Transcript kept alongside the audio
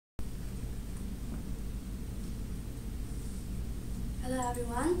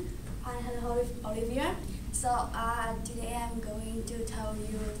everyone. I'm Olivia. Today I'm going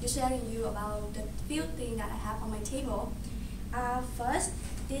to share you about the few things that I have on my table. First,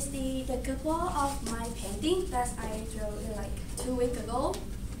 this is the couple of my painting that I drew like 2 weeks ago,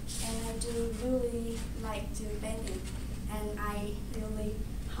 and I do really like to painting, and I really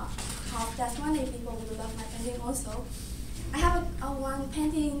hope that one day people will love my painting also. I have one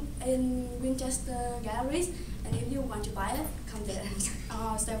painting in Winchester Galleries, and if you want to buy it, come there.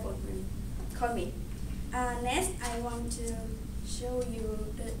 Several call me. Next, I want to show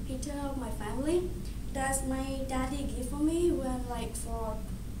you the picture of my family that my daddy gave for me when for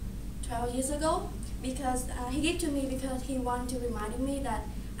 12 years ago, because he gave to me because he wanted to remind me that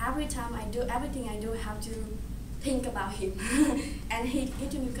every time I do everything I do, I have to think about him. And he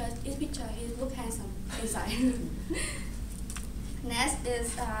gave to me because in picture he look handsome inside. Next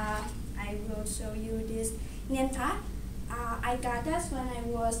is I will show you this name tag. I got that when I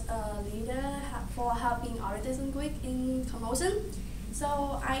was a leader for helping Orientation Week in Commotion.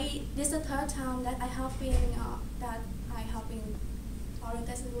 So this is the third time that I helping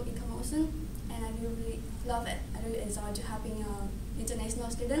Orientation Week in Commotion, and I really love it. I really enjoy to helping international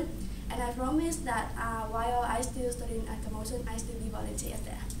students, and I promise that while I still studying at Commotion, I still be volunteer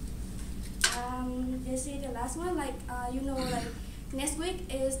there. This is the last one. Next week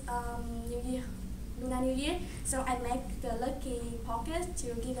is New Year, Lunar New Year, so I make the lucky pocket to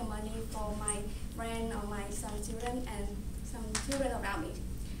give the money for my friend or some children and some children around me.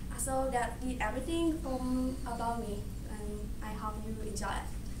 So that is everything about me, and I hope you enjoy it.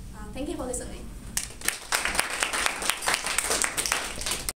 Thank you for listening.